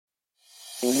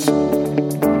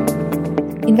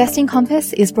Investing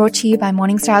Compass is brought to you by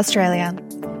Morningstar Australia.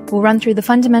 We'll run through the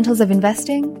fundamentals of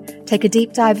investing, take a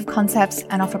deep dive of concepts,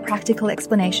 and offer practical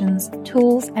explanations,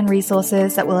 tools, and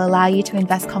resources that will allow you to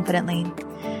invest confidently.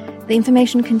 The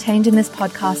information contained in this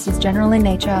podcast is general in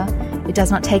nature. It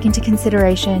does not take into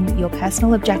consideration your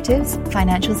personal objectives,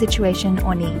 financial situation,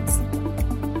 or needs.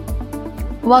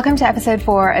 Welcome to episode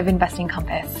 4 of Investing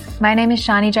Compass. My name is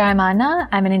Shani Jayamana.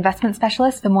 I'm an investment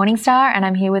specialist for Morningstar, and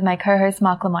I'm here with my co-host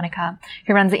Mark LaMonica,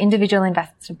 who runs the individual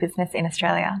investor business in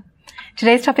Australia.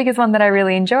 Today's topic is one that I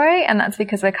really enjoy, and that's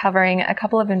because we're covering a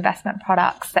couple of investment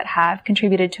products that have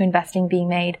contributed to investing being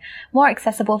made more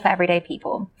accessible for everyday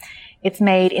people. It's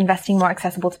made investing more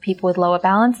accessible to people with lower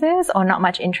balances or not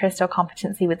much interest or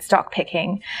competency with stock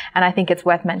picking. And I think it's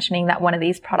worth mentioning that one of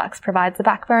these products provides the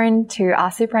backbone to our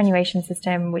superannuation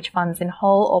system, which funds in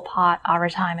whole or part our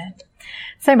retirement.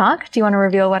 So Mark, do you want to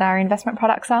reveal what our investment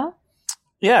products are?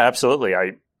 Yeah, absolutely.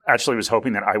 I actually was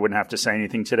hoping that I wouldn't have to say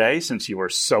anything today since you were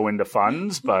so into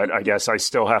funds, but I guess I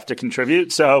still have to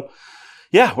contribute. So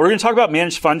yeah, we're going to talk about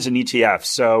managed funds and ETFs.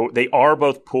 So they are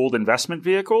both pooled investment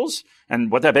vehicles. And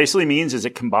what that basically means is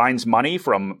it combines money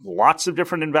from lots of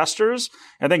different investors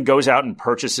and then goes out and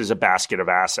purchases a basket of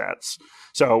assets.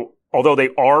 So although they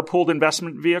are pooled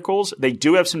investment vehicles, they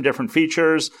do have some different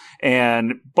features,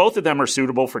 and both of them are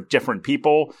suitable for different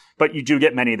people, but you do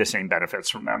get many of the same benefits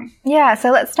from them. Yeah,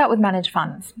 so let's start with managed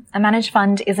funds. A managed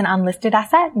fund is an unlisted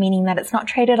asset, meaning that it's not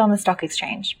traded on the stock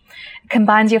exchange. It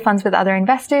combines your funds with other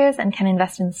investors and can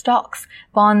invest in stocks,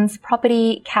 bonds,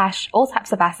 property, cash, all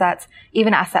types of assets,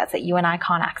 even assets that you and I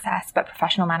can't access, but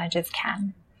professional managers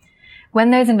can.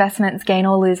 When those investments gain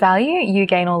or lose value, you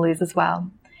gain or lose as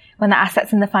well. When the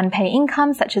assets in the fund pay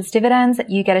income, such as dividends,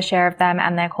 you get a share of them,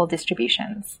 and they're called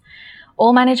distributions.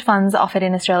 All managed funds offered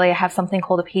in Australia have something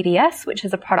called a PDS, which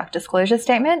is a product disclosure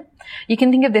statement. You can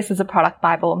think of this as a product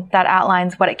Bible that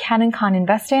outlines what it can and can't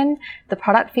invest in, the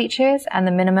product features, and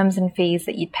the minimums and fees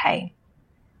that you'd pay.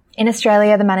 In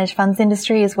Australia, the managed funds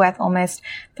industry is worth almost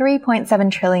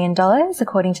 $3.7 trillion,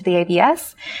 according to the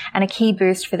ABS, and a key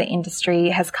boost for the industry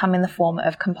has come in the form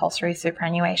of compulsory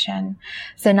superannuation.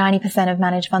 So 90% of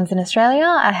managed funds in Australia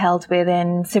are held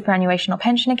within superannuation or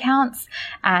pension accounts,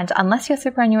 and unless your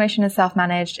superannuation is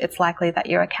self-managed, it's likely that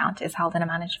your account is held in a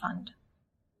managed fund.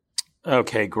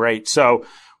 Okay, great. So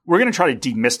we're going to try to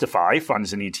demystify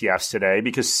funds and ETFs today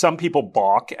because some people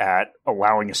balk at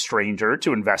allowing a stranger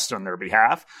to invest on their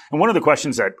behalf. And one of the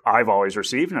questions that I've always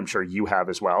received, and I'm sure you have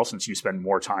as well, since you spend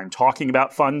more time talking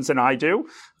about funds than I do,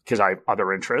 because I have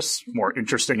other interests, more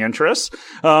interesting interests.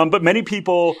 But many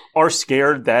people are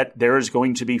scared that there is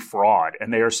going to be fraud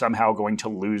and they are somehow going to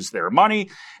lose their money.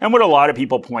 And what a lot of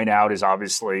people point out is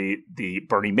obviously the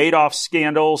Bernie Madoff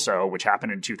scandal, which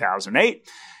happened in 2008.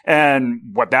 And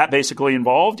what that basically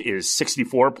involved is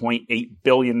 $64.8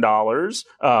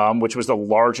 billion, which was the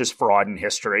largest fraud in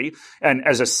history. And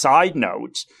as a side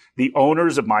note, the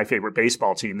owners of my favorite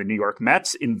baseball team, the New York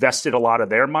Mets, invested a lot of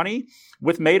their money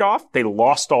with Madoff. They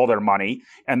lost all their money,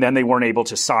 and then they weren't able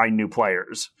to sign new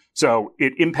players. So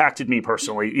it impacted me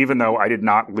personally, even though I did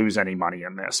not lose any money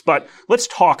in this. But let's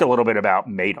talk a little bit about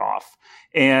Madoff.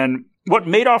 And what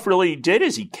Madoff really did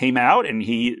is he came out and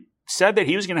he said that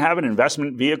he was going to have an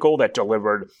investment vehicle that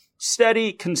delivered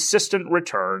steady, consistent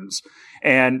returns.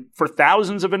 And for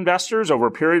thousands of investors over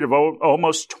a period of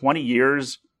almost 20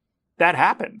 years, that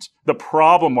happened. The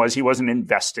problem was he wasn't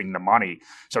investing the money.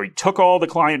 So he took all the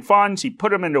client funds, he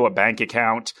put them into a bank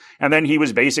account, and then he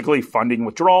was basically funding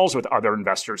withdrawals with other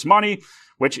investors' money,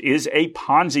 which is a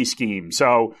Ponzi scheme.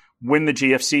 So when the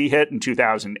GFC hit in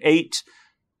 2008,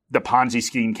 the Ponzi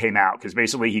scheme came out because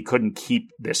basically he couldn't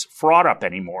keep this fraud up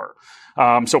anymore.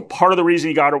 So part of the reason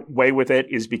he got away with it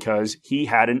is because he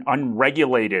had an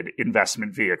unregulated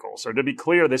investment vehicle. So to be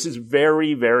clear, this is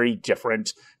very, very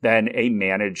different than a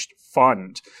managed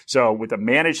fund. So with a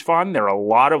managed fund, there are a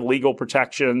lot of legal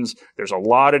protections. There's a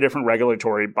lot of different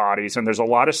regulatory bodies, and there's a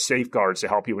lot of safeguards to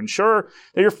help you ensure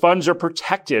that your funds are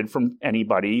protected from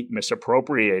anybody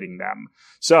misappropriating them.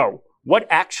 So what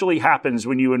actually happens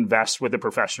when you invest with a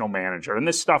professional manager? And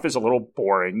this stuff is a little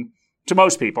boring to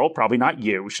most people, probably not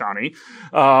you, Shani,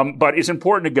 but it's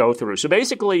important to go through. So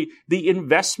basically, the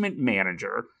investment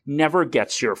manager never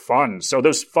gets your funds. So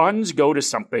those funds go to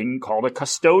something called a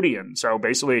custodian. So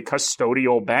basically a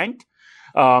custodial bank.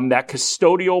 That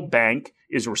custodial bank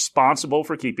is responsible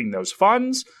for keeping those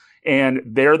funds, and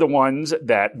they're the ones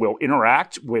that will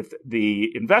interact with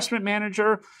the investment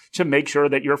manager to make sure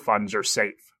that your funds are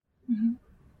safe.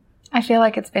 Mm-hmm. I feel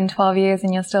like it's been 12 years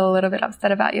and you're still a little bit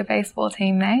upset about your baseball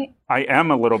team, mate. I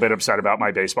am a little bit upset about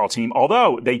my baseball team,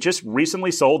 although they just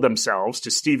recently sold themselves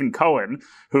to Stephen Cohen,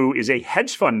 who is a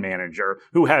hedge fund manager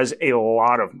who has a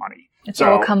lot of money. It's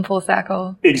all come full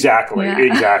circle. Exactly.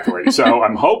 So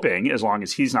I'm hoping, as long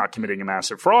as he's not committing a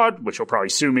massive fraud, which he'll probably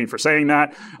sue me for saying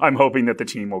that, I'm hoping that the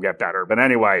team will get better. But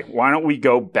anyway, why don't we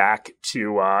go back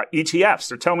to ETFs?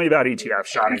 So tell me about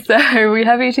ETFs, Shani. So we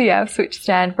have ETFs, which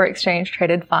stand for exchange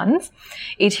traded funds.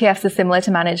 ETFs are similar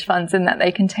to managed funds in that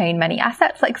they contain many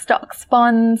assets like stocks,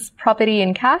 bonds, property,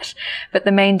 and cash. But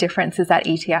the main difference is that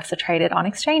ETFs are traded on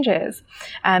exchanges.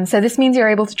 So this means you're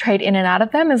able to trade in and out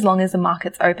of them as long as the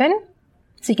market's open.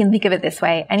 So you can think of it this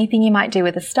way. Anything you might do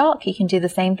with a stock, you can do the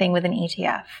same thing with an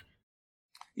ETF.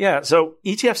 Yeah, so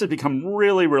ETFs have become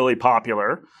really, really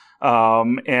popular.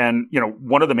 And,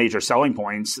 one of the major selling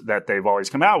points that they've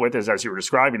always come out with is, as you were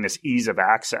describing, this ease of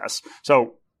access.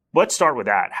 So let's start with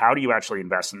that. How do you actually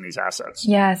invest in these assets?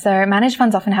 Yeah, so managed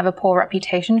funds often have a poor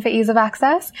reputation for ease of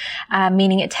access,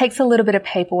 meaning it takes a little bit of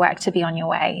paperwork to be on your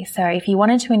way. So if you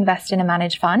wanted to invest in a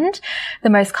managed fund, the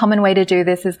most common way to do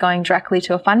this is going directly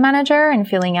to a fund manager and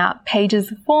filling out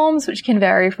pages of forms, which can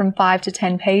vary from 5 to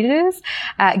 10 pages,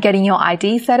 getting your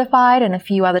ID certified, and a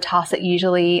few other tasks that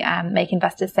usually make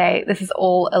investors say, this is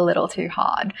all a little too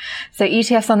hard. So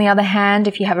ETFs, on the other hand,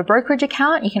 if you have a brokerage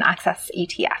account, you can access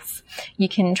ETFs. You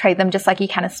can trade them just like you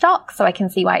can a stock. So I can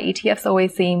see why ETFs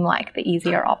always seem like the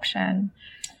easier option.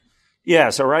 Yeah,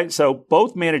 so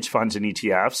both managed funds and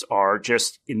ETFs are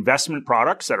just investment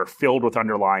products that are filled with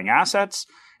underlying assets.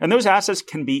 And those assets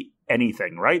can be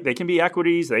anything, right? They can be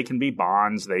equities, they can be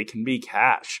bonds, they can be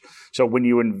cash. So when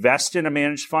you invest in a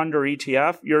managed fund or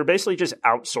ETF, you're basically just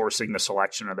outsourcing the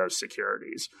selection of those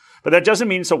securities. But that doesn't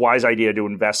mean it's a wise idea to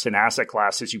invest in asset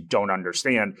classes you don't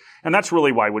understand. And that's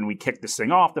really why when we kicked this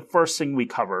thing off, the first thing we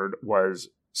covered was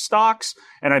stocks.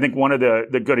 And I think one of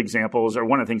the good examples, or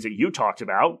one of the things that you talked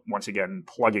about, once again,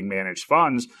 plugging managed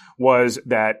funds, was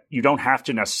that you don't have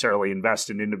to necessarily invest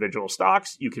in individual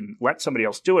stocks. You can let somebody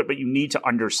else do it, but you need to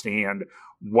understand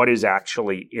what is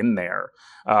actually in there.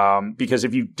 Because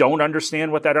if you don't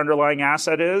understand what that underlying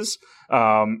asset is,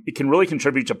 it can really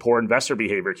contribute to poor investor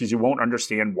behavior because you won't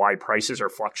understand why prices are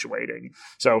fluctuating.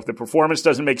 So if the performance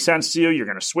doesn't make sense to you, you're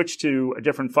going to switch to a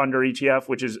different fund or ETF,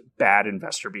 which is bad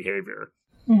investor behavior.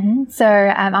 Mm-hmm. So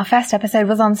our first episode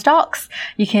was on stocks.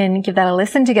 You can give that a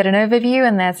listen to get an overview,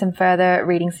 and there's some further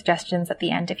reading suggestions at the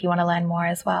end if you want to learn more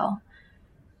as well.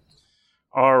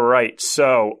 All right.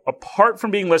 So apart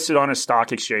from being listed on a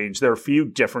stock exchange, there are a few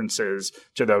differences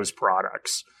to those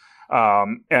products.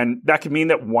 And that could mean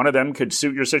that one of them could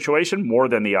suit your situation more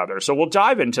than the other. So we'll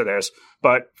dive into this.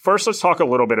 But first, let's talk a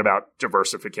little bit about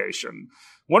diversification.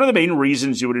 One of the main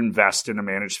reasons you would invest in a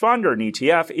managed fund or an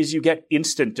ETF is you get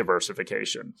instant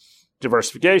diversification.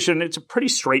 Diversification, it's a pretty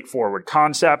straightforward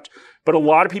concept, but a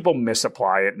lot of people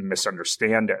misapply it and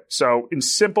misunderstand it. So in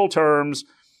simple terms,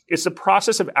 it's the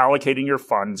process of allocating your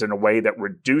funds in a way that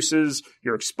reduces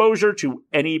your exposure to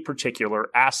any particular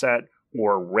asset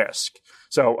or risk.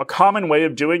 So a common way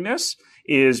of doing this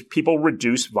is people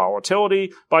reduce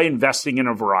volatility by investing in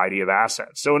a variety of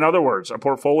assets. So in other words, a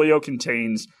portfolio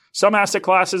contains some asset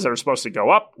classes that are supposed to go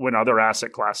up when other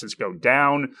asset classes go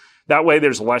down. That way,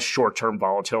 there's less short-term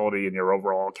volatility in your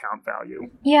overall account value.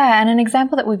 Yeah, and an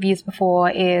example that we've used before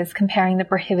is comparing the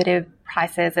prohibitive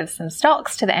prices of some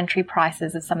stocks to the entry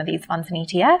prices of some of these funds and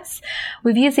ETFs.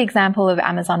 We've used the example of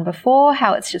Amazon before,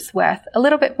 how it's just worth a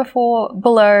little bit below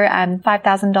 $5,000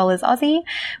 Aussie,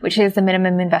 which is the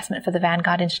minimum investment for the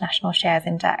Vanguard International Shares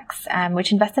Index,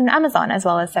 which invests in Amazon as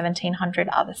well as 1,700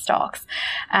 other stocks.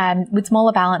 With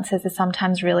smaller balances, it's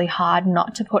sometimes really hard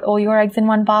not to put all your eggs in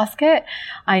one basket.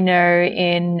 I know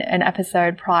in an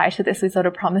episode prior to this, we sort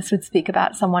of promised we'd speak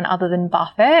about someone other than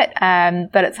Buffett,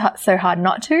 but it's so hard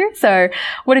not to. So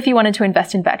what if you wanted to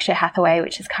invest in Berkshire Hathaway,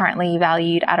 which is currently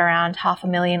valued at around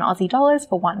 $500,000 Aussie dollars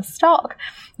for one stock?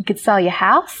 You could sell your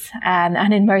house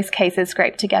and in most cases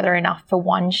scrape together enough for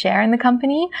one share in the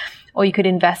company. Or you could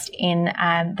invest in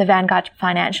the Vanguard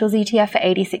Financials ETF for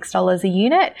 $86 a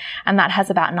unit, and that has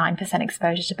about 9%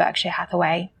 exposure to Berkshire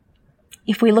Hathaway.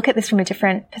 If we look at this from a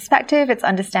different perspective, it's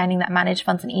understanding that managed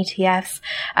funds and ETFs,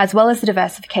 as well as the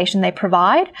diversification they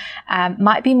provide,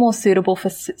 might be more suitable for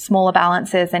smaller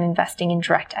balances than investing in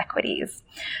direct equities.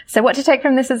 So what to take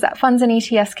from this is that funds and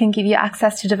ETFs can give you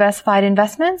access to diversified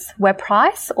investments where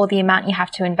price or the amount you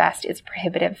have to invest is a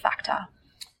prohibitive factor.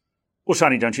 Well,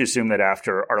 Shani, don't you assume that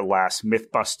after our last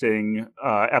myth-busting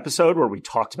episode where we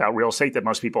talked about real estate that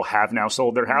most people have now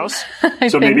sold their house?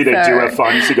 So maybe they do have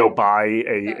funds to go buy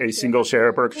a single share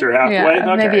of Berkshire Hathaway?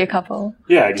 Yeah, okay. Maybe a couple.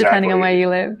 Yeah, exactly. Depending on where you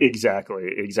live.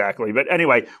 Exactly. But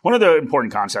anyway, one of the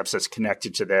important concepts that's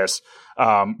connected to this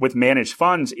with managed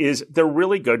funds is they're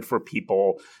really good for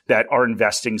people that are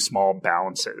investing small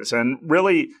balances. And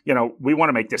really, we want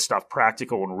to make this stuff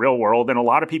practical and real world. And a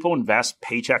lot of people invest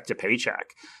paycheck to paycheck.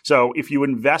 So if you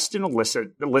invest in a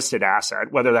listed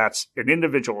asset, whether that's an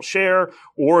individual share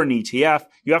or an ETF,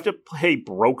 you have to pay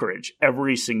brokerage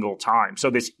every single time.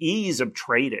 So this ease of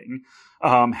trading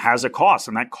has a cost,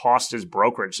 and that cost is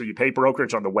brokerage. So you pay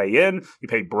brokerage on the way in, you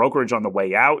pay brokerage on the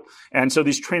way out. And so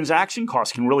these transaction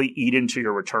costs can really eat into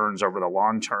your returns over the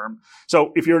long term.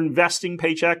 So if you're investing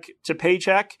paycheck to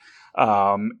paycheck,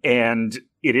 and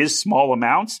it is small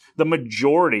amounts, the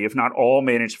majority, if not all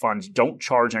managed funds, don't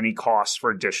charge any costs for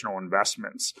additional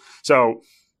investments. So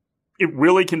it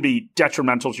really can be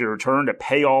detrimental to your return to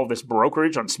pay all this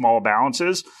brokerage on small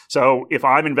balances. So if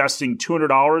I'm investing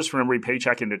 $200 from every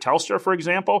paycheck into Telstra, for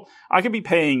example, I could be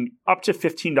paying up to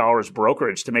 $15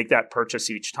 brokerage to make that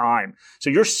purchase each time. So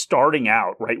you're starting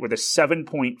out, right, with a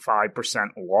 7.5%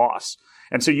 loss.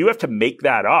 And so you have to make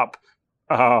that up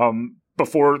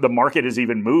before the market has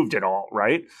even moved at all,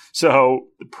 right? So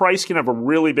the price can have a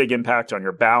really big impact on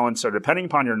your balance. So depending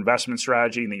upon your investment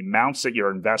strategy and the amounts that you're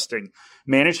investing,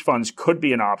 managed funds could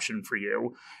be an option for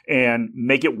you and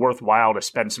make it worthwhile to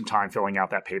spend some time filling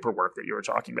out that paperwork that you were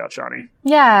talking about, Shani.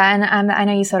 Yeah, and I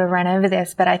know you sort of ran over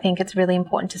this, but I think it's really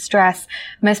important to stress.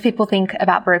 Most people think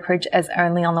about brokerage as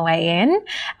only on the way in,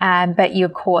 but you,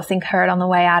 of course, incur it on the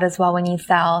way out as well when you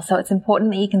sell. So it's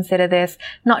important that you consider this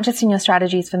not just in your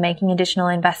strategies for making additional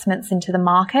investments into the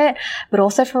market, but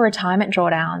also for retirement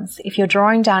drawdowns. If you're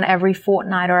drawing down every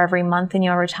fortnight or every month in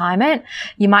your retirement,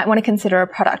 you might want to consider a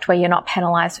product where you're not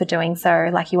penalized for doing so,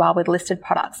 like you are with listed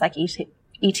products like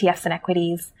ETFs and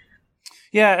equities.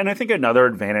 Yeah, and I think another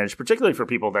advantage, particularly for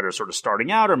people that are sort of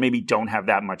starting out or maybe don't have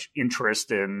that much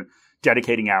interest in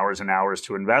dedicating hours and hours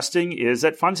to investing, is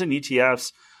that funds and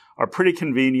ETFs are pretty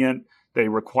convenient. They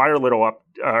require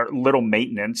little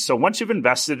maintenance. So once you've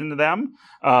invested into them,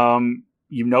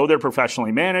 they're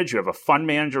professionally managed. You have a fund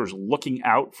manager who's looking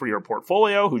out for your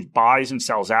portfolio, who buys and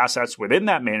sells assets within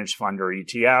that managed fund or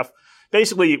ETF,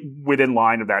 basically within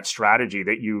line of that strategy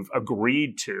that you've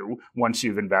agreed to once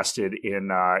you've invested in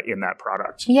that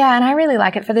product. Yeah, and I really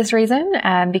like it for this reason,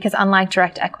 because unlike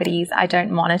direct equities, I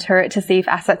don't monitor it to see if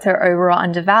assets are over or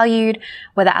undervalued,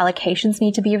 whether allocations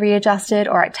need to be readjusted,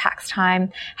 or at tax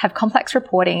time have complex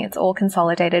reporting. It's all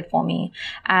consolidated for me.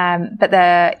 But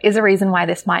there is a reason why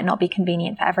this might not be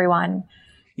convenient for everyone.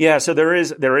 Yeah, so there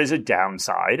is a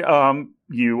downside.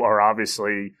 You are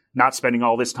obviously not spending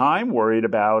all this time worried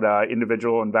about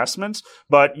individual investments,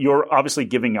 but you're obviously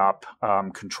giving up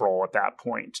control at that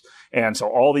point. And so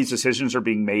all these decisions are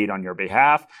being made on your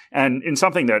behalf. And in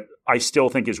something that I still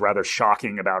think is rather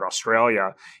shocking about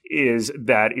Australia is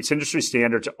that it's industry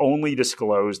standard to only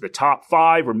disclose the top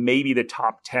 5 or maybe the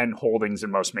top 10 holdings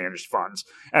in most managed funds.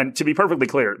 And to be perfectly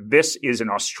clear, this is an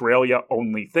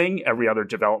Australia-only thing. Every other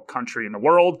developed country in the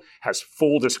world has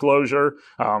full disclosure.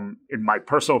 In my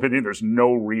personal opinion, there's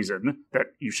no reason that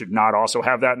you should not also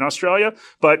have that in Australia.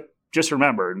 But just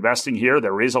remember, investing here,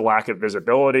 there is a lack of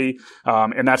visibility,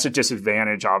 and that's a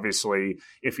disadvantage, obviously,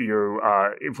 if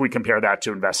we compare that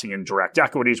to investing in direct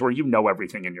equities, where you know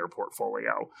everything in your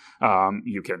portfolio.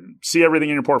 You can see everything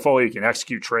in your portfolio. You can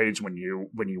execute trades when you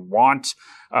want.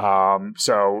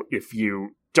 So if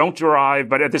you don't derive,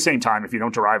 but at the same time, if you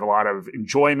don't derive a lot of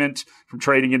enjoyment from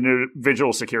trading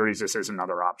individual securities, this is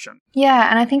another option. Yeah,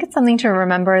 and I think it's something to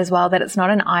remember as well that it's not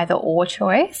an either or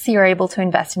choice. You're able to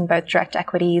invest in both direct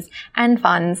equities and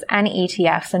funds and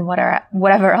ETFs and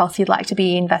whatever else you'd like to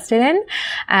be invested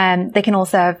in. They can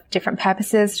also have different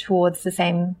purposes towards the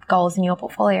same goals in your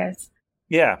portfolios.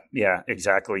 Yeah,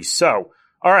 exactly. So,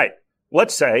 all right,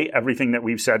 let's say everything that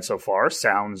we've said so far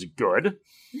sounds good.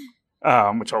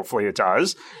 Which hopefully it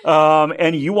does.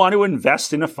 And you want to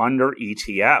invest in a fund or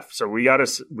ETF. So we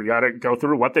gotta go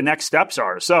through what the next steps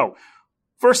are. So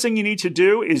first thing you need to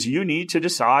do is you need to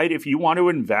decide if you want to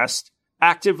invest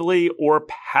actively or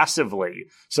passively.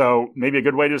 So maybe a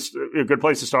good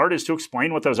place to start is to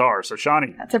explain what those are. So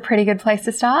Shani. That's a pretty good place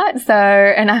to start. So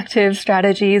an active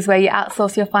strategy is where you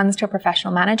outsource your funds to a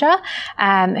professional manager,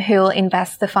 who'll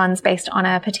invest the funds based on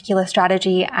a particular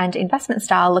strategy and investment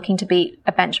style, looking to beat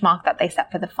a benchmark that they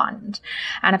set for the fund.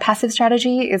 And a passive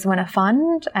strategy is when a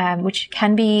fund, which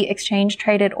can be exchange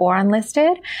traded or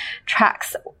unlisted,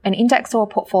 tracks an index or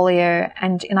portfolio,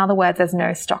 and in other words, there's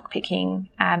no stock picking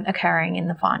occurring. going in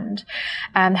the fund.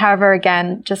 However,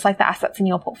 again, just like the assets in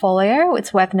your portfolio,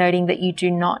 it's worth noting that you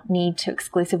do not need to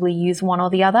exclusively use one or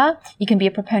the other. You can be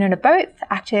a proponent of both,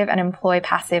 active, and employ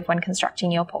passive when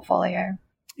constructing your portfolio.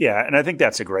 Yeah, and I think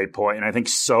that's a great point. And I think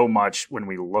so much when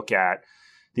we look at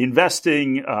the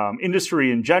investing industry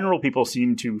in general, people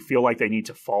seem to feel like they need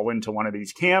to fall into one of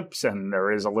these camps, and there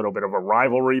is a little bit of a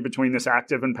rivalry between this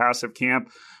active and passive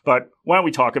camp. But why don't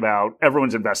we talk about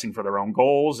everyone's investing for their own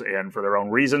goals and for their own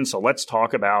reasons? So let's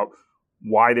talk about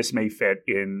why this may fit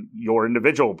in your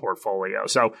individual portfolio.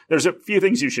 So there's a few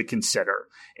things you should consider.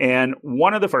 And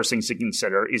one of the first things to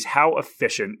consider is how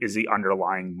efficient is the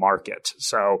underlying market.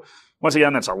 So once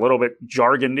again, that's a little bit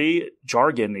jargony.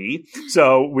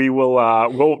 So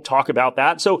we'll talk about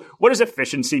that. So what does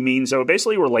efficiency mean? So it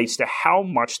basically relates to how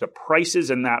much the prices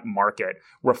in that market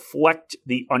reflect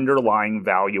the underlying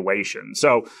valuation.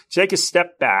 So to take a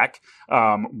step back,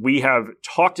 we have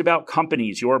talked about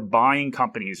companies. You're buying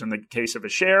companies. In the case of a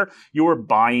share, you're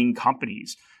buying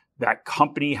companies. That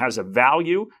company has a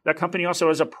value. That company also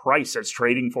has a price that's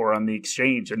trading for on the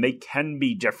exchange, and they can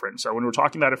be different. So when we're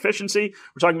talking about efficiency,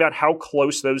 we're talking about how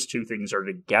close those two things are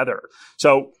together.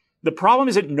 So the problem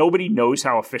is that nobody knows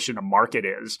how efficient a market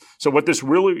is. So what this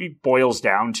really boils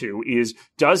down to is,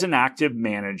 does an active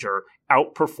manager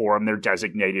outperform their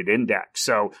designated index?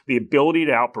 So the ability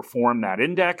to outperform that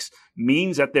index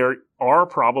means that there are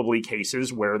probably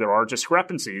cases where there are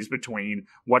discrepancies between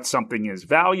what something is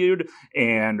valued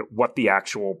and what the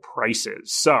actual price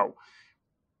is. So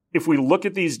if we look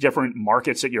at these different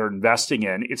markets that you're investing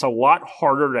in, it's a lot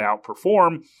harder to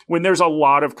outperform when there's a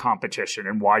lot of competition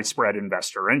and widespread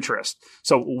investor interest.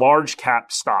 So large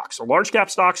cap stocks. So large cap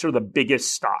stocks are the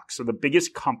biggest stocks, so the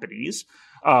biggest companies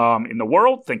in the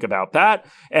world. Think about that.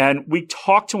 And we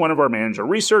talked to one of our manager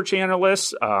research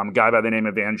analysts, a guy by the name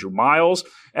of Andrew Miles,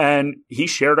 and he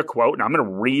shared a quote, and I'm going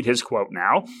to read his quote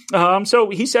now. So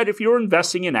he said, if you're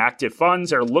investing in active funds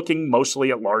that are looking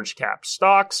mostly at large cap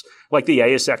stocks like the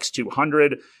ASX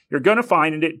 200, you're going to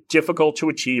find it difficult to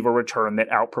achieve a return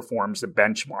that outperforms the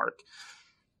benchmark.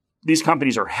 These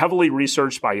companies are heavily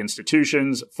researched by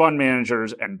institutions, fund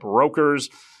managers, and brokers,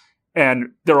 and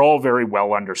they're all very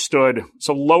well understood.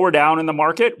 So lower down in the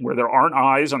market, where there aren't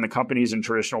eyes on the companies and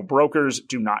traditional brokers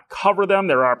do not cover them,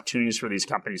 there are opportunities for these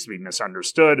companies to be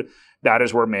misunderstood. That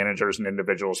is where managers and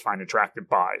individuals find attractive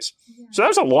buys. Yeah. So that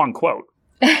was a long quote.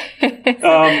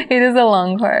 It is a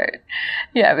long quote.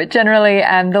 Yeah, but generally,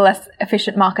 the less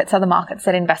efficient markets are the markets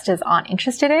that investors aren't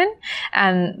interested in,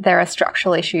 and there are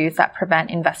structural issues that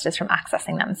prevent investors from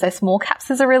accessing them. So small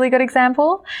caps is a really good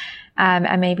example.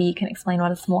 And maybe you can explain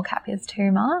what a small cap is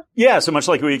too, Mark. Yeah, so much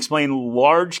like we explained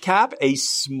large cap, a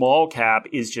small cap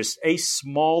is just a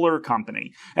smaller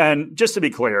company. And just to be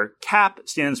clear, cap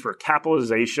stands for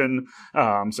capitalization.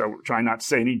 So we're trying not to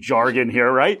say any jargon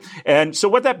here, right? And so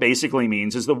what that basically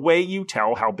means is the way you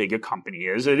tell how big a company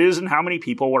is. It isn't how many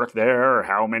people work there or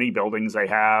how many buildings they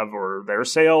have or their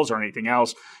sales or anything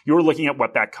else. You're looking at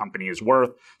what that company is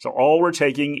worth. So all we're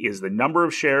taking is the number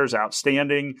of shares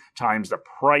outstanding times the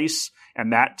price,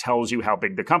 and that tells you how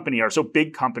big the company are. So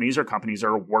big companies are companies that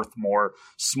are worth more.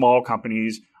 Small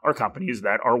companies are companies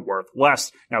that are worth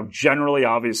less. Now, generally,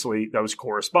 obviously, those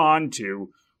correspond to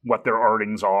what their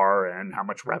earnings are and how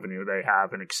much revenue they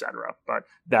have and et cetera. But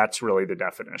that's really the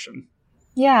definition.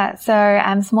 Yeah, so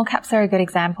small caps are a good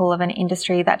example of an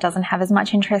industry that doesn't have as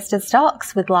much interest as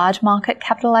stocks with large market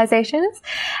capitalizations.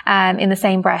 In the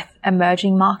same breath,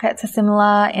 emerging markets are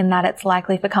similar in that it's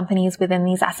likely for companies within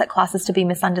these asset classes to be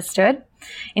misunderstood.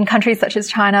 In countries such as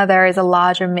China, there is a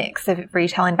larger mix of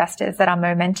retail investors that are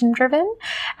momentum driven.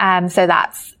 So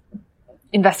that's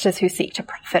investors who seek to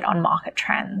profit on market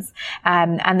trends.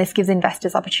 And this gives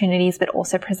investors opportunities, but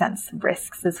also presents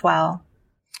risks as well.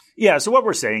 Yeah, so what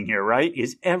we're saying here, right,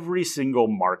 is every single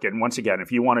market, and once again,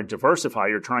 if you want to diversify,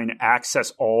 you're trying to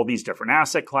access all these different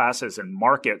asset classes and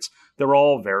markets, they're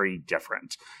all very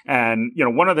different. And,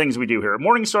 one of the things we do here at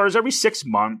Morningstar is every six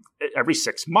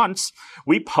months,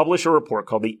 we publish a report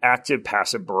called the Active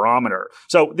Passive Barometer.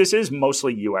 So this is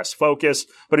mostly US focused,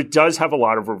 but it does have a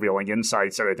lot of revealing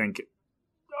insights that I think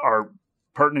are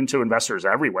pertinent to investors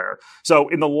everywhere. So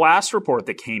in the last report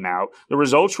that came out, the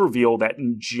results reveal that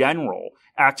in general,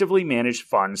 actively managed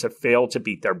funds have failed to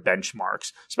beat their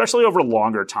benchmarks, especially over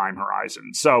longer time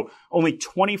horizons. So only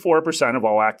 24% of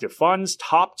all active funds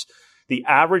topped the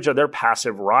average of their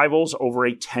passive rivals over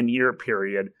a 10-year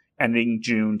period ending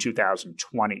June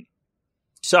 2020.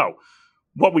 So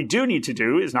what we do need to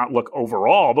do is not look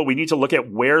overall, but we need to look at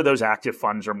where those active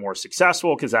funds are more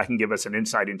successful, because that can give us an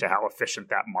insight into how efficient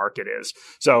that market is.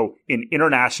 So in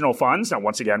international funds, now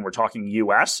once again, we're talking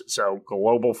US, so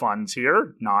global funds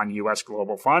here, non-US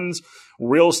global funds,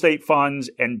 real estate funds,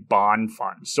 and bond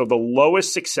funds. So the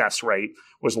lowest success rate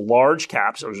was large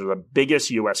caps. Those are the biggest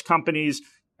US companies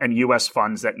and US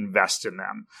funds that invest in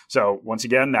them. So once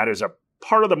again, that is a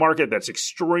part of the market that's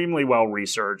extremely well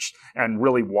researched and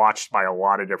really watched by a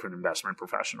lot of different investment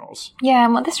professionals. Yeah,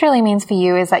 and what this really means for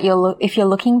you is that if you're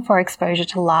looking for exposure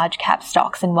to large cap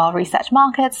stocks in well-researched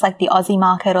markets like the Aussie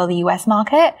market or the US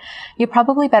market, you're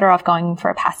probably better off going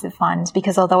for a passive fund,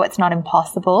 because although it's not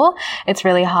impossible, it's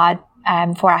really hard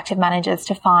for active managers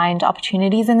to find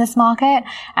opportunities in this market,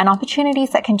 and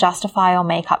opportunities that can justify or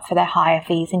make up for their higher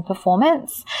fees in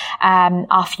performance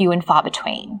are few and far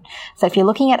between. So if you're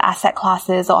looking at asset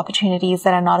classes or opportunities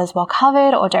that are not as well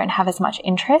covered or don't have as much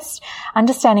interest,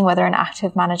 understanding whether an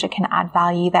active manager can add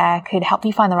value there could help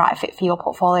you find the right fit for your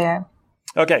portfolio.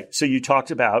 Okay, so you talked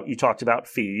about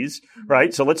fees,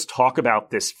 right? So let's talk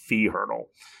about this fee hurdle.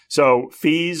 So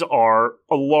fees are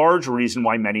a large reason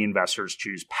why many investors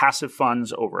choose passive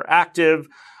funds over active.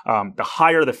 The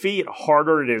higher the fee, the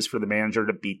harder it is for the manager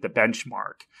to beat the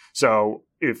benchmark. So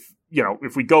if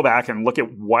we go back and look at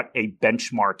what a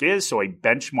benchmark is, so a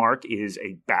benchmark is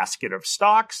a basket of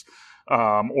stocks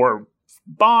or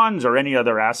bonds or any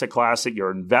other asset class that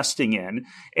you're investing in.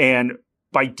 And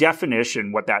by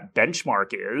definition, what that benchmark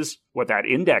is, what that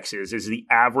index is the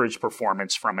average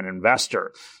performance from an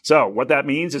investor. So what that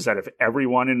means is that if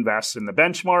everyone invests in the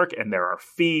benchmark and there are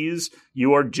fees,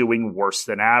 you are doing worse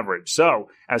than average. So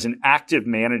as an active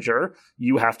manager,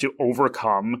 you have to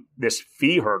overcome this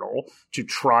fee hurdle to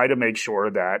try to make sure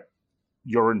that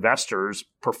your investors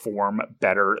perform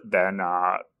better than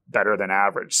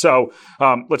average. So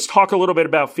let's talk a little bit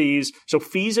about fees. So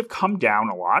fees have come down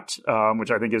a lot,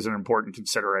 which I think is an important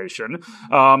consideration.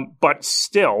 But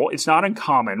still, it's not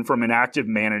uncommon from an active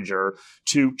manager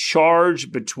to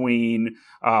charge between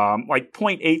like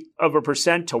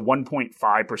 0.8% to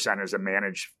 1.5%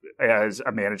 as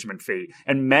a management fee.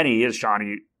 And many, as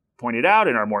Shani pointed out,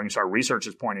 and our Morningstar research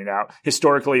has pointed out,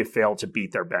 historically have failed to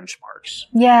beat their benchmarks.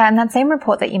 Yeah, and that same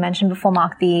report that you mentioned before,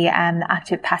 Mark, the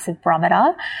active passive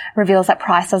barometer, reveals that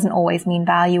price doesn't always mean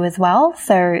value as well.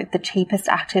 So the cheapest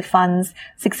active funds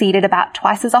succeeded about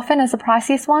twice as often as the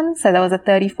priciest ones. So there was a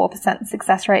 34%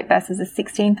 success rate versus a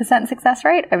 16% success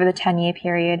rate over the 10-year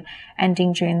period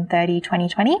ending June 30,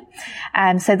 2020.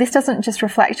 So this doesn't just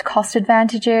reflect cost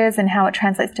advantages and how it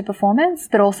translates to performance,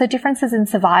 but also differences in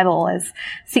survival, as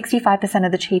 65%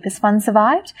 of the cheapest funds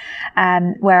survived,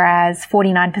 whereas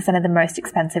 49% of the most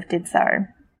expensive did so.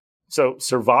 So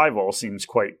survival seems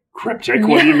quite cryptic.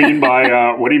 What do you mean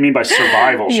by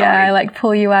survival, Shani? Yeah, like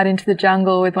pull you out into the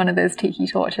jungle with one of those tiki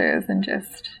torches and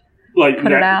just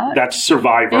put it out. That's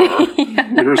Survivor.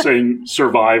 Yeah. You're saying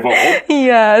survival.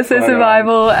 Yeah, so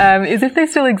survival is if they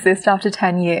still exist after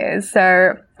 10 years.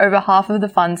 So over half of the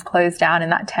funds closed down in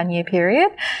that 10-year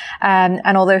period.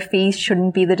 And although fees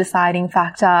shouldn't be the deciding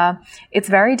factor, it's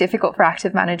very difficult for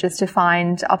active managers to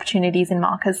find opportunities in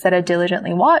markets that are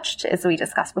diligently watched. As we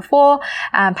discussed before,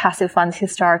 passive funds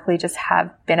historically just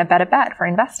have been a better bet for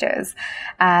investors.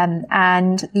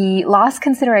 And the last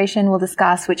consideration we'll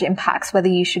discuss, which impacts whether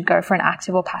you should go for an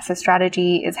active or passive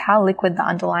strategy, is how liquid the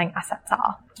underlying assets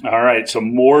are. All right. So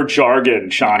more jargon,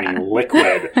 Shani, yeah.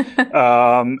 Liquid.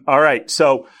 All right.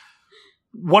 So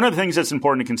one of the things that's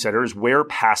important to consider is where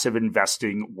passive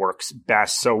investing works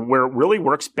best. So where it really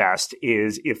works best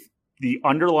is if the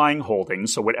underlying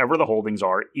holdings, so whatever the holdings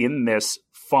are in this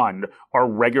fund, are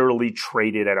regularly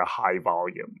traded at a high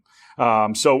volume.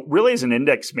 So really as an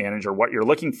index manager, what you're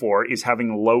looking for is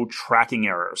having low tracking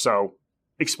error. So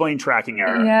explain tracking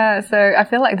error. Yeah, so I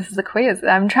feel like this is a quiz.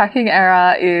 Tracking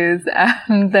error is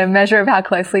the measure of how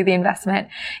closely the investment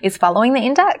is following the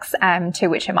index to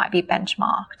which it might be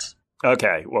benchmarked.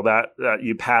 Okay, well, that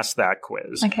you passed that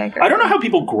quiz. Okay, great. I don't know how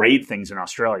people grade things in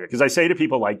Australia, because I say to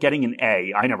people, like, getting an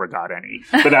A, I never got any.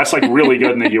 But that's, like, really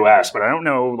good in the U.S. But I don't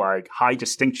know, like, high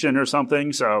distinction or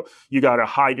something. So you got a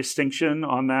high distinction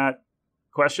on that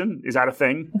question? Is that a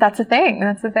thing? That's a thing.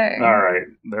 All right.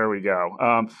 There we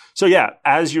go. So yeah,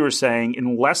 as you were saying,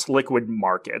 in less liquid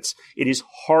markets, it is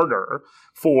harder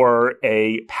for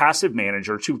a passive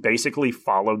manager to basically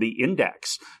follow the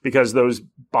index because those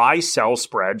buy-sell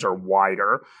spreads are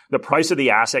wider. The price of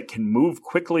the asset can move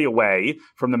quickly away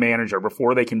from the manager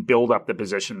before they can build up the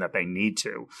position that they need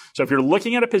to. So if you're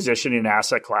looking at a position in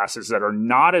asset classes that are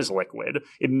not as liquid,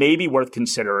 it may be worth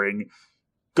considering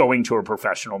going to a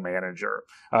professional manager,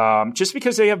 just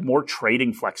because they have more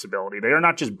trading flexibility. They are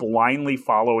not just blindly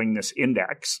following this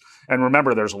index. And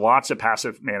remember, there's lots of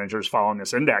passive managers following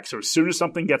this index. So as soon as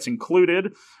something gets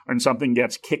included and something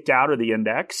gets kicked out of the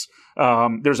index,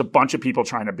 there's a bunch of people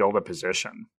trying to build a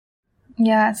position.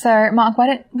 Yeah. So Mark, why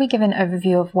don't we give an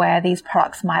overview of where these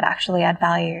products might actually add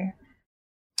value?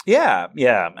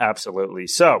 Yeah, absolutely.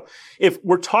 So if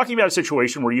we're talking about a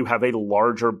situation where you have a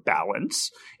larger balance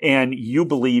and you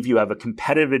believe you have a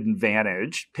competitive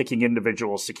advantage picking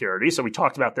individual securities, so we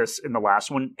talked about this in the last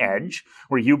one, edge,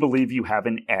 where you believe you have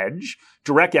an edge,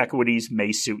 direct equities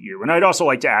may suit you. And I'd also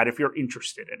like to add if you're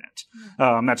interested in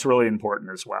it. That's really important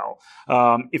as well.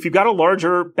 If you've got a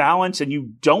larger balance and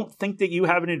you don't think that you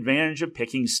have an advantage of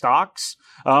picking stocks,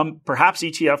 perhaps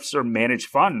ETFs or managed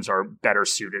funds are better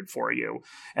suited for you.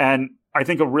 And I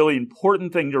think a really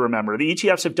important thing to remember, the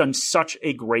ETFs have done such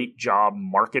a great job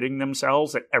marketing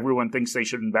themselves that everyone thinks they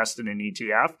should invest in an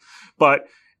ETF. But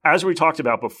as we talked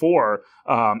about before,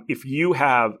 if you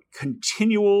have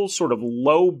continual sort of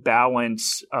low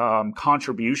balance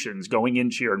contributions going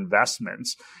into your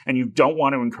investments and you don't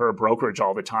want to incur brokerage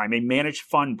all the time, a managed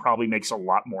fund probably makes a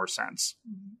lot more sense.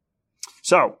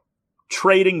 So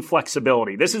trading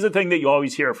flexibility. This is the thing that you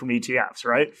always hear from ETFs,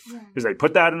 right? Because they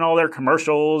put that in all their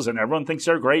commercials and everyone thinks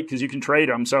they're great because you can trade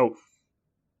them. So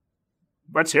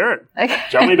let's hear it. Okay.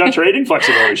 Tell me about trading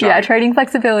flexibility, Shani. Yeah, trading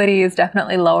flexibility is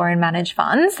definitely lower in managed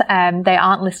funds. They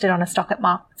aren't listed on a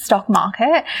stock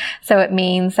market. So it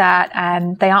means that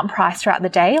they aren't priced throughout the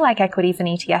day like equities and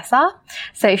ETFs are.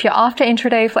 So if you're after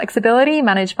intraday flexibility,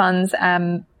 managed funds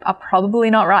are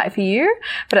probably not right for you.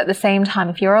 But at the same time,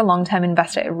 if you're a long-term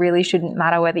investor, it really shouldn't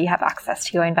matter whether you have access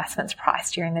to your investments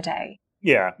priced during the day.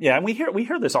 Yeah. And we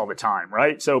hear this all the time,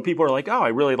 right? So people are like, oh, I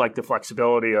really like the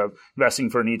flexibility of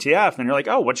investing for an ETF. And you're like,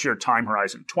 oh, what's your time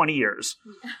horizon? 20 years.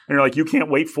 And you're like, you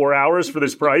can't wait 4 hours for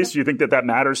this price. Do you think that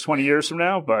matters 20 years from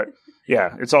now? But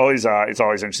yeah, it's always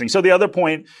interesting. So the other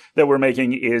point that we're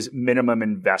making is minimum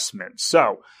investments.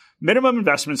 So minimum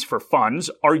investments for funds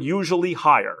are usually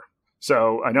higher.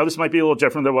 So I know this might be a little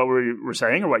different than what we were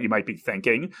saying or what you might be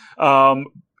thinking.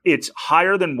 It's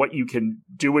higher than what you can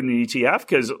do in an ETF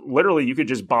because literally you could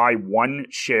just buy one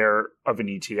share of an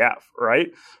ETF,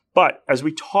 right? But as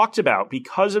we talked about,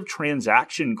 because of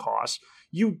transaction costs,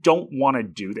 you don't want to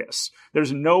do this.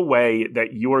 There's no way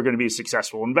that you are going to be a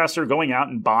successful investor going out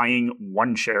and buying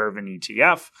one share of an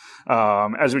ETF.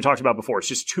 As we talked about before, it's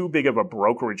just too big of a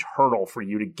brokerage hurdle for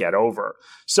you to get over.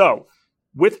 So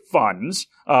with funds,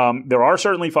 there are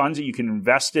certainly funds that you can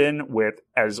invest in with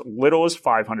as little as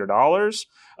 $500.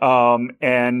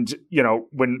 And, you know,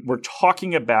 when we're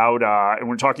talking about,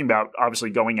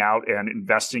 obviously going out and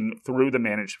investing through the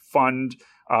managed fund,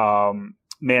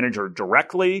 manager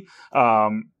directly, a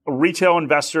retail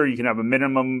investor, you can have a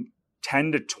minimum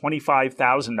 $10,000 to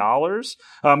 $25,000.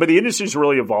 But the industry's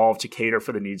really evolved to cater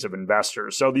for the needs of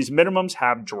investors. So these minimums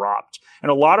have dropped. And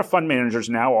a lot of fund managers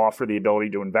now offer the ability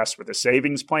to invest with a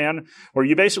savings plan where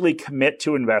you basically commit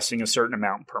to investing a certain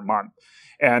amount per month.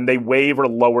 And they waive or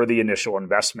lower the initial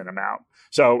investment amount.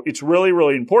 So it's really,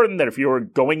 really important that if you're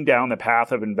going down the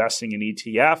path of investing in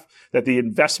ETF, that the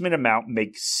investment amount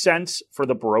makes sense for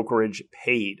the brokerage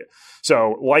paid.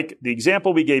 So like the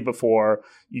example we gave before,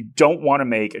 you don't want to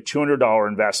make a $200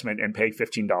 investment and pay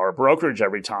 $15 brokerage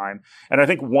every time. And I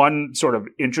think one sort of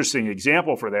interesting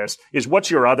example for this is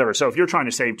what's your other? So if you're trying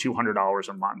to save $200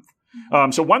 a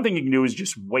month, so one thing you can do is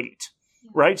just wait.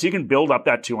 Right? So you can build up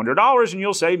that $200 and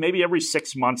you'll say maybe every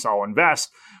 6 months I'll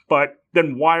invest. But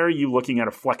then why are you looking at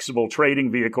a flexible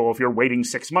trading vehicle if you're waiting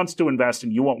 6 months to invest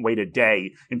and you won't wait a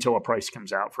day until a price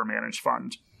comes out for a managed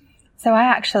fund? So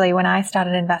when I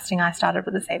started investing, I started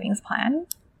with a savings plan.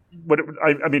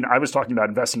 I was talking about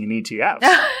investing in ETFs.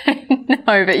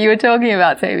 No, but you were talking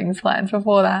about savings plans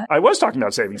before that. I was talking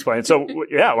about savings plans. So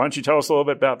yeah, why don't you tell us a little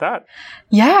bit about that?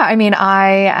 Yeah, I mean,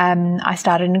 I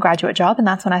started in a graduate job and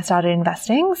that's when I started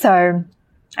investing. So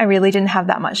I really didn't have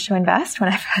that much to invest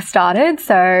when I first started.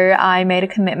 So I made a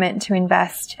commitment to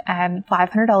invest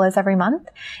 $500 every month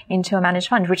into a managed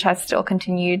fund, which I've still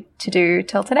continued to do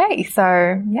till today.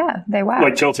 So yeah, they work.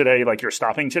 Like till today, like you're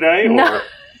stopping today? No. Or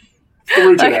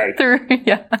through today?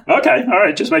 Yeah. Okay, all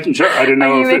right, just making sure. I didn't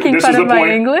know if this was the point. Are you making fun of my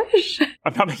English?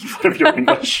 I'm not making fun of your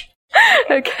English.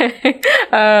 Okay.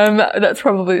 That's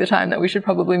probably the time that we should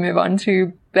probably move on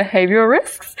to behavioral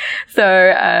risks.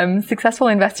 So, successful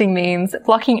investing means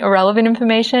blocking irrelevant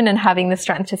information and having the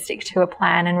strength to stick to a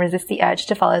plan and resist the urge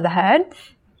to follow the herd.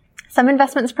 Some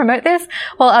investments promote this,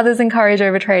 while others encourage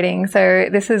overtrading. So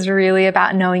this is really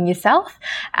about knowing yourself,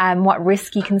 what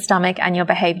risk you can stomach, and your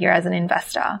behavior as an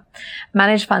investor.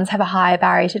 Managed funds have a higher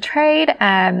barrier to trade,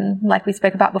 like we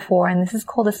spoke about before, and this is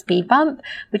called a speed bump,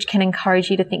 which can encourage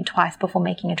you to think twice before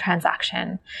making a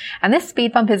transaction. And this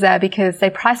speed bump is there because they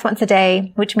price once a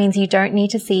day, which means you don't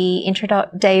need to see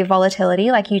intraday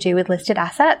volatility like you do with listed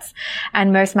assets.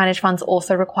 And most managed funds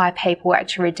also require paperwork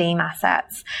to redeem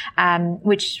assets,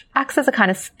 which acts as a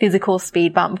kind of physical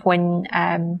speed bump when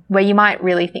where you might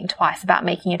really think twice about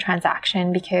making a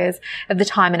transaction because of the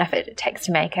time and effort it takes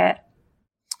to make it.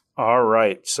 All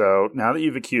right. So now that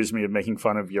you've accused me of making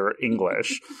fun of your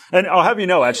English, and I'll have you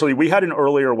know, actually, we had an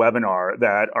earlier webinar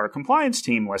that our compliance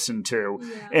team listened to,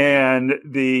 and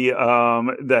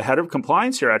the head of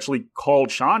compliance here actually called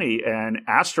Shani and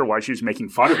asked her why she was making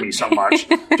fun of me so much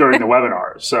during the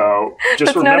webinar. So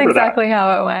just remember that. That's not exactly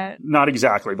how it went. Not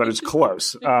exactly, but it's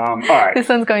close. All right. This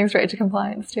one's going straight to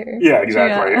compliance too. Yeah,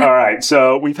 exactly. Yeah. All right.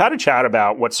 So we've had a chat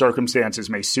about what circumstances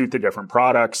may suit the different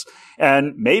products,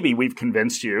 and maybe we've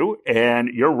convinced you and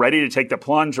you're ready to take the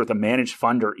plunge with a managed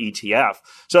fund or ETF.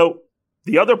 So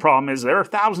the other problem is there are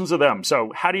thousands of them.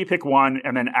 So how do you pick one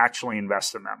and then actually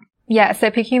invest in them? Yeah,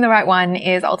 so picking the right one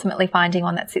is ultimately finding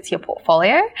one that suits your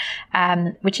portfolio,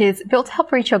 which is built to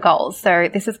help reach your goals. So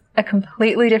this is a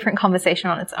completely different conversation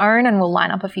on its own, and we'll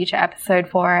line up a future episode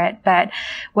for it. But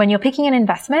when you're picking an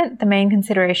investment, the main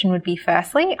consideration would be,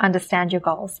 firstly, understand your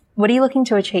goals. What are you looking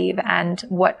to achieve, and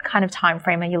what kind of time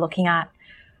frame are you looking at?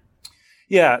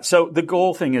 Yeah, so the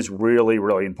goal thing is really,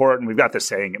 really important. We've got this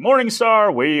saying at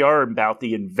Morningstar, we are about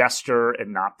the investor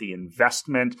and not the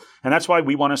investment. And that's why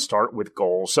we want to start with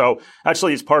goals. So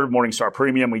actually, as part of Morningstar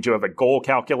Premium, we do have a goal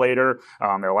calculator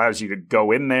that allows you to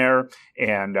go in there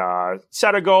and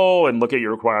set a goal and look at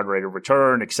your required rate of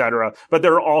return, et cetera. But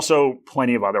there are also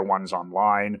plenty of other ones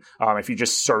online if you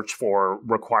just search for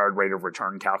required rate of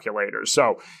return calculators.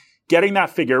 So getting that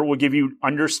figure will give you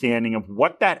understanding of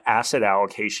what that asset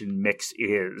allocation mix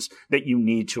is that you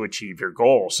need to achieve your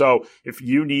goal. So if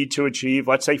you need to achieve,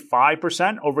 let's say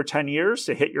 5% over 10 years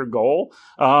to hit your goal,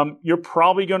 you're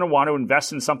probably going to want to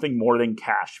invest in something more than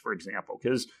cash, for example,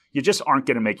 because you just aren't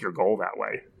going to make your goal that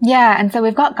way. Yeah. And so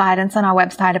we've got guidance on our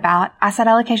website about asset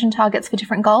allocation targets for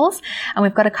different goals. And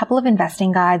we've got a couple of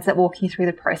investing guides that walk you through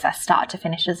the process start to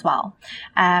finish as well.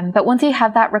 But once you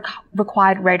have that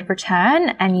required rate of return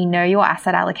and you know your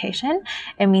asset allocation,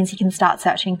 it means you can start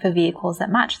searching for vehicles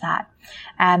that match that.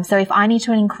 So if I need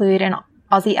to include an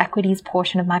Aussie equities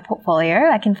portion of my portfolio,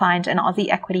 I can find an Aussie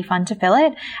equity fund to fill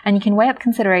it, and you can weigh up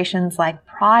considerations like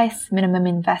price, minimum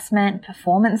investment,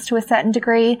 performance to a certain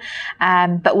degree.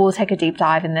 But we'll take a deep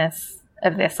dive in this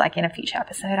like in a future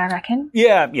episode, I reckon.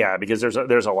 Yeah, because there's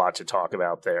a lot to talk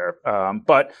about there.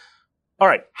 But all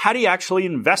right, how do you actually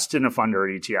invest in a fund or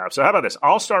an ETF? So how about this?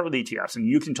 I'll start with ETFs, and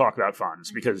you can talk about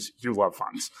funds because you love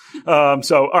funds.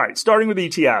 So all right, starting with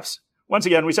ETFs. Once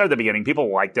again, we said at the beginning,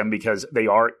 people like them because they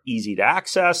are easy to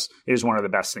access. It is one of the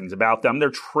best things about them. They're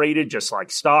traded just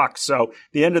like stocks. So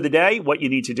at the end of the day, what you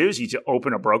need to do is you need to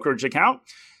open a brokerage account.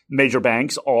 Major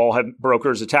banks all have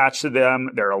brokers attached to them.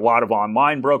 There are a lot of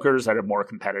online brokers that have more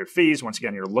competitive fees. Once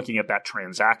again, you're looking at that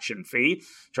transaction fee.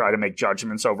 Try to make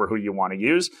judgments over who you want to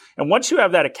use. And once you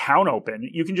have that account open,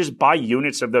 you can just buy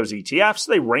units of those ETFs.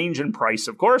 They range in price,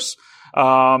 of course.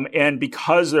 And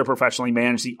because they're professionally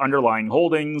managed, the underlying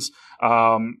holdings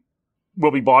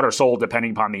will be bought or sold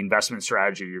depending upon the investment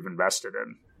strategy you've invested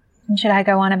in. And should I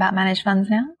go on about managed funds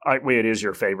now? Wait, it is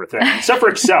your favorite thing. Except for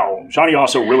Excel. Shani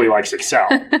also really likes Excel.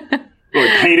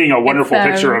 Really painting a wonderful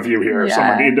picture of you here. Yeah.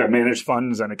 Someone into managed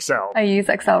funds and Excel. I use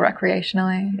Excel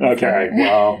recreationally. Okay.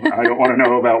 Well, I don't want to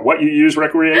know about what you use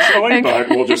recreationally, but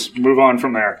we'll just move on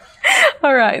from there.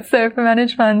 All right. So for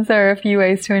managed funds, there are a few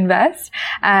ways to invest.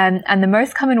 And the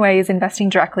most common way is investing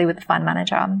directly with the fund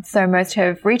manager. So most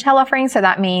have retail offerings. So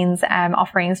that means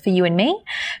offerings for you and me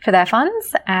for their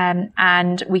funds.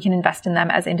 And we can invest in them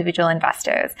as individual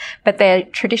investors. But they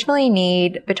traditionally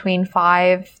need between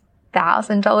 $5,000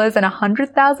 and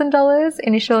 $100,000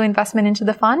 initial investment into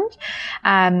the fund.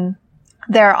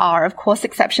 There are, of course,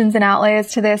 exceptions and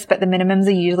outliers to this, but the minimums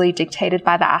are usually dictated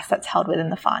by the assets held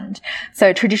within the fund.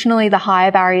 So traditionally, the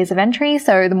higher barriers of entry,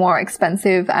 so the more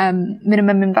expensive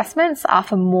minimum investments are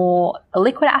for more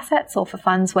liquid assets or for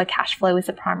funds where cash flow is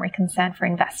a primary concern for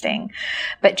investing.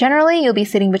 But generally, you'll be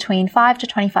sitting between 5 to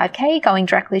 25K going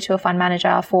directly to a fund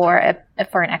manager for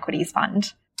an equities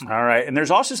fund. All right. And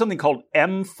there's also something called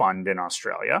M Fund in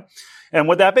Australia. And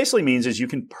what that basically means is you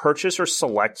can purchase or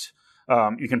select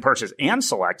you can purchase and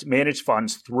select managed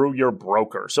funds through your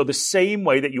broker. So the same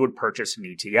way that you would purchase an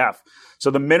ETF. So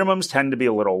the minimums tend to be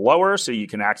a little lower, so you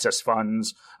can access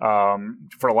funds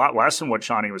for a lot less than what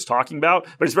Shani was talking about,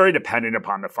 but it's very dependent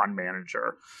upon the fund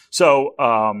manager. So,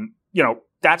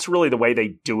 that's really the way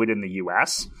they do it in the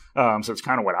US. So it's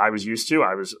kind of what I was used to.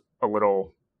 I was a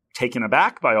little taken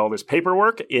aback by all this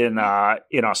paperwork in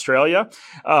Australia.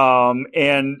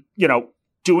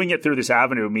 Doing it through this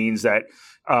avenue means that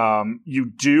you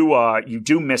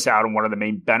do miss out on one of the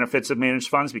main benefits of managed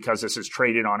funds because this is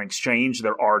traded on exchange.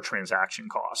 There are transaction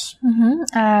costs.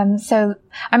 Mm-hmm. So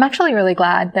I'm actually really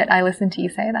glad that I listened to you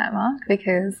say that, Mark,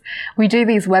 because we do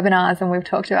these webinars and we've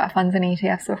talked about funds and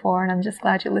ETFs before, and I'm just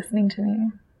glad you're listening to me.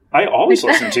 I always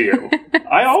listen to you.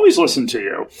 I always listen to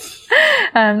you.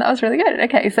 That was really good.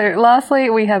 Okay, so lastly,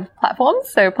 we have platforms.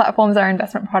 So platforms are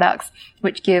investment products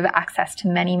which give access to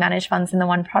many managed funds in the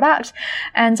one product.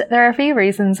 And there are a few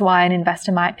reasons why an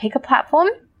investor might pick a platform.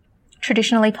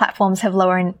 Traditionally, platforms have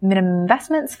lower minimum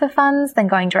investments for funds than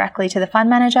going directly to the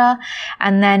fund manager.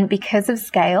 And then because of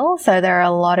scale, so there are a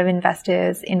lot of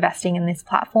investors investing in this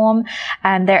platform,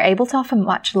 and they're able to offer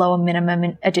much lower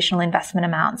minimum additional investment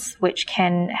amounts, which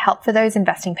can help for those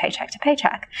investing paycheck to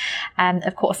paycheck. And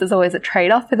of course, there's always a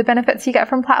trade-off for the benefits you get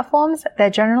from platforms.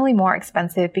 They're generally more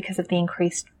expensive because of the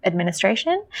increased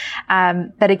administration.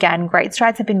 But again, great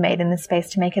strides have been made in this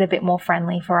space to make it a bit more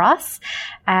friendly for us.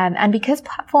 And because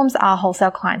platforms are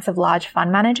wholesale clients of large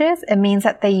fund managers, it means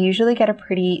that they usually get a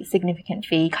pretty significant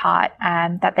fee cut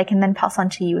that they can then pass on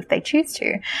to you if they choose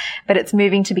to. But it's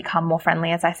moving to become more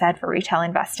friendly, as I said, for retail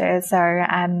investors. So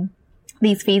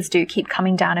these fees do keep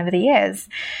coming down over the years.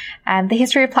 The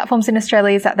history of platforms in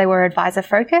Australia is that they were advisor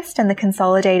focused, and the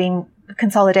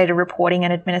consolidated reporting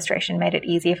and administration made it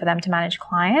easier for them to manage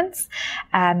clients.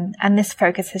 And this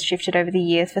focus has shifted over the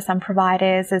years for some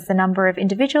providers as the number of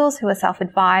individuals who are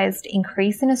self-advised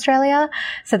increase in Australia.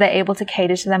 So they're able to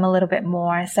cater to them a little bit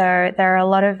more. So there are a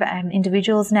lot of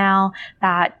individuals now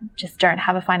that just don't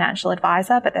have a financial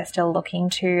advisor, but they're still looking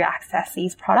to access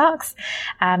these products.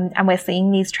 And we're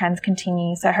seeing these trends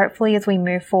continue. So hopefully as we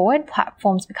move forward,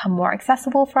 platforms become more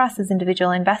accessible for us as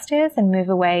individual investors and move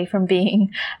away from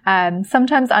being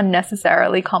sometimes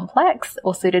unnecessarily complex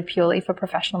or suited purely for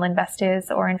professional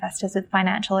investors or investors with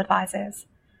financial advisors.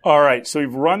 All right. So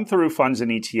we've run through funds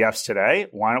and ETFs today.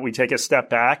 Why don't we take a step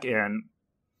back and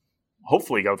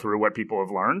hopefully go through what people have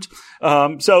learned.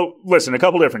 So listen, a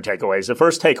couple different takeaways. The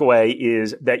first takeaway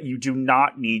is that you do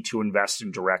not need to invest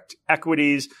in direct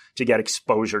equities to get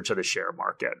exposure to the share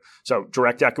market. So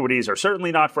direct equities are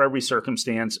certainly not for every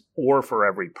circumstance or for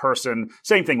every person.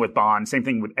 Same thing with bonds, same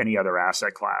thing with any other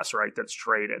asset class, right, that's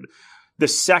traded. The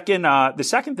second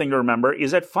thing to remember is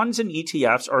that funds and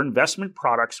ETFs are investment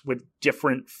products with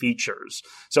different features.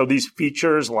 So these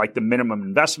features like the minimum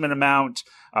investment amount,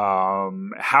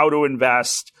 how to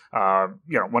invest,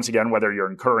 once again, whether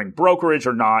you're incurring brokerage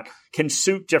or not, can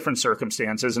suit different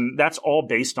circumstances. And that's all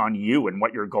based on you and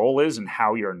what your goal is and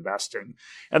how you're investing.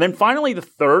 And then finally, the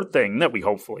third thing that we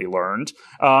hopefully learned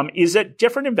is that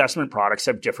different investment products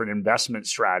have different investment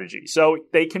strategies. So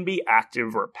they can be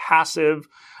active or passive.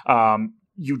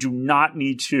 You do not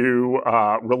need to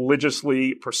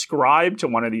religiously prescribe to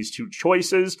one of these two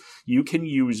choices. You can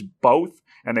use both,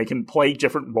 and they can play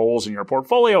different roles in your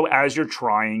portfolio as you're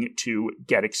trying to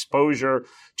get exposure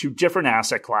to different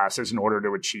asset classes in order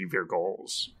to achieve your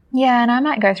goals. Yeah, and I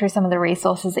might go through some of the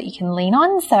resources that you can lean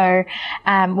on. So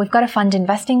we've got a fund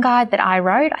investing guide that I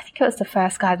wrote. I think it was the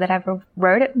first guide that I ever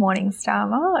wrote at Morningstar,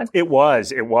 Mark. It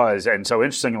was. And so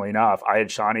interestingly enough, I had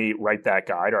Shani write that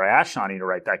guide, or I asked Shani to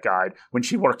write that guide when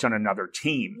she worked on another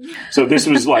team. So this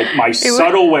was like my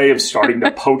subtle way of starting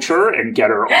to poach her and get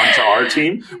her onto our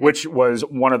team, which was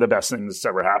one of the best things that's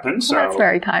ever happened. So that's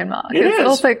very kind, Mark. It's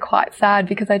also quite sad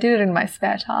because I did it in my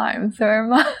spare time. So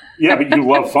yeah, but you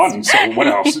love fun. So what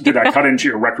else? Did that cut into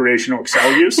your recreational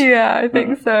Excel use? Yeah, I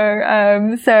think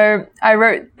so. So I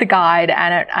wrote the guide,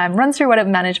 and it runs through what a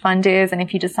managed fund is. And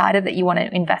if you decided that you want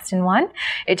to invest in one,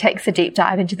 it takes a deep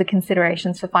dive into the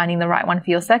considerations for finding the right one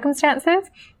for your circumstances.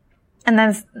 And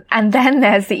then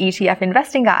there's the ETF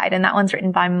investing guide, and that one's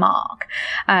written by Mark.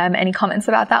 Any comments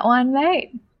about that one,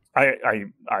 mate?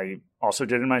 I also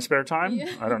did in my spare time. Yeah.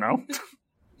 I don't know.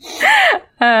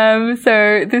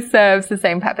 So this serves the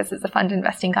same purpose as the fund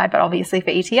investing guide, but obviously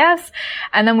for ETFs.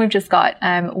 And then we've just got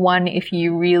one if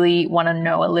you really want to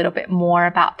know a little bit more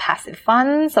about passive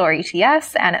funds or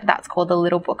ETFs, and that's called The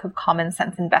Little Book of Common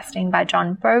Sense Investing by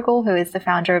John Bogle, who is the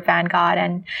founder of Vanguard.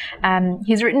 And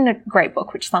he's written a great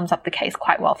book which sums up the case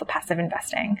quite well for passive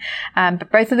investing.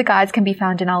 But both of the guides can be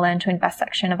found in our Learn to Invest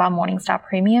section of our Morningstar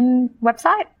Premium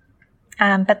website.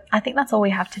 But I think that's all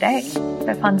we have today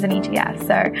for funds and ETFs.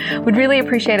 So we'd really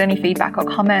appreciate any feedback or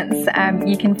comments.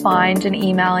 You can find an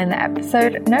email in the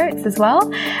episode notes as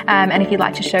well. And if you'd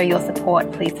like to show your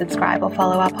support, please subscribe or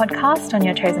follow our podcast on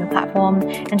your chosen platform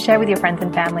and share with your friends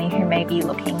and family who may be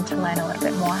looking to learn a little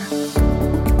bit more.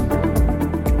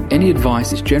 Any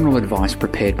advice is general advice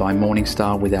prepared by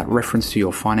Morningstar without reference to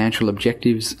your financial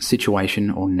objectives,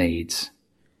 situation, or needs.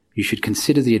 You should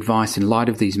consider the advice in light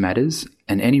of these matters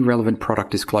and any relevant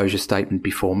product disclosure statement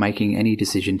before making any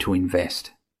decision to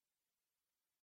invest.